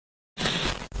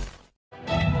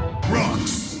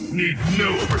need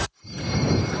no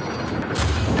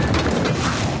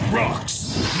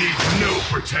Rocks need no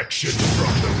protection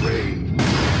from the rain.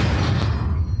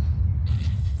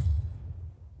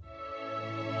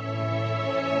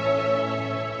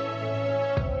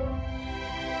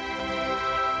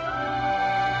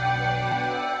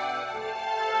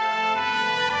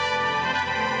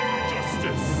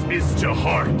 Justice is to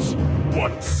heart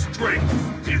what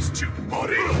strength is to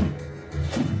body.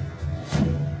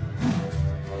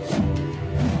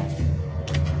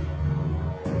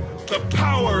 The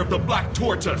power of the Black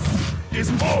Tortoise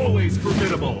is always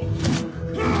formidable.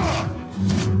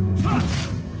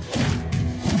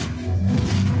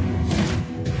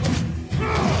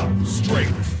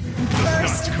 Strength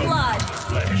does not come from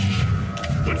flesh,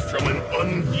 but from an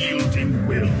unyielding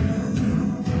will.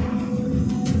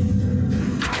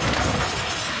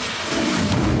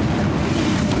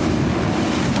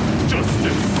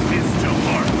 Justice is to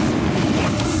heart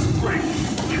what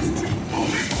strength is to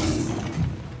body.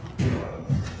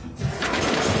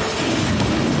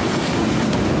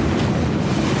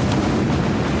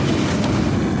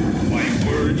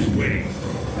 Way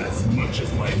as much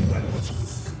as my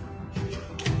weapons.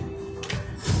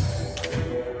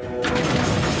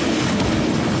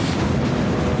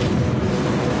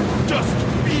 Just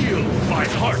feel my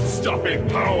heart-stopping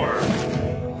power.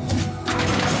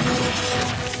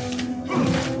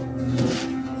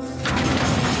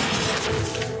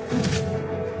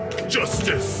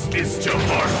 Justice is to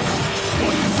heart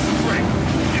what strength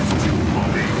is to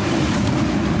body.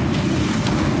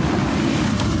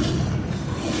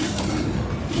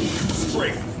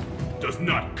 Strength does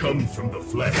not come from the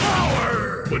flesh,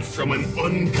 but from an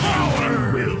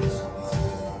unyielding will.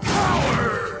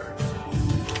 Power!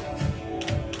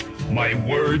 My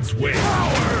words weigh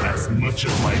as much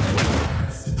as my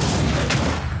weapons.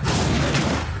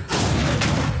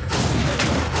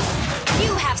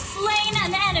 You have slain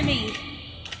an enemy!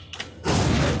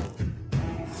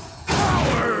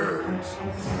 Powers!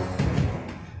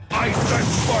 I set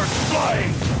sparks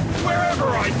flying wherever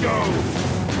I go!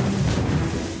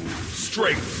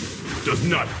 Strength does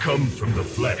not come from the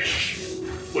flesh,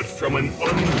 but from an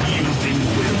unyielding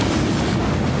will.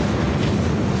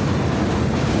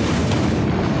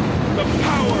 The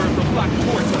power of the Black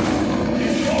Tortoise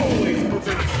is always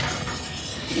preventable.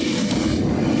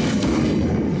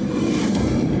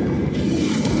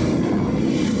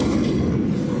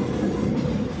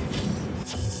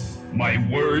 My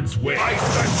words weigh. I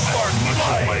set sparks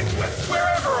flying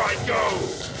wherever I go.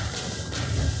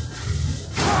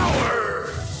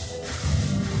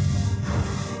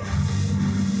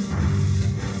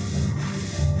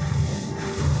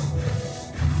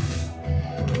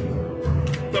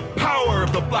 The power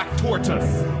of the Black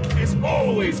Tortoise is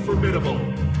always formidable.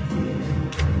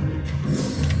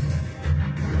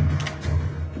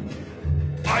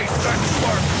 I set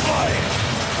sparks flying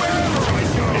wherever I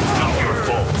go. It's not your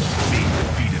fault being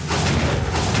defeated.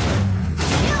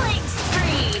 Killing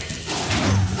spree!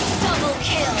 Double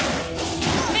kill!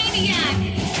 Maniac!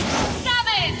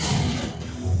 Savage!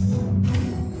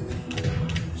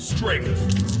 Strength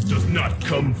does not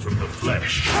come from the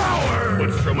flesh,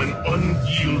 but from an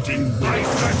unyielding will. I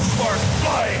set sparks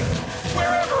flying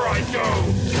wherever I go.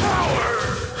 Power!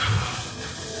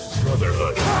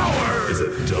 Brotherhood is a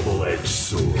double-edged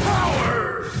sword.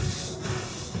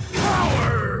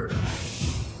 Power!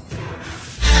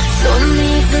 Don't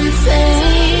even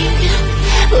think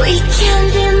we can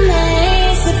be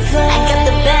made to play.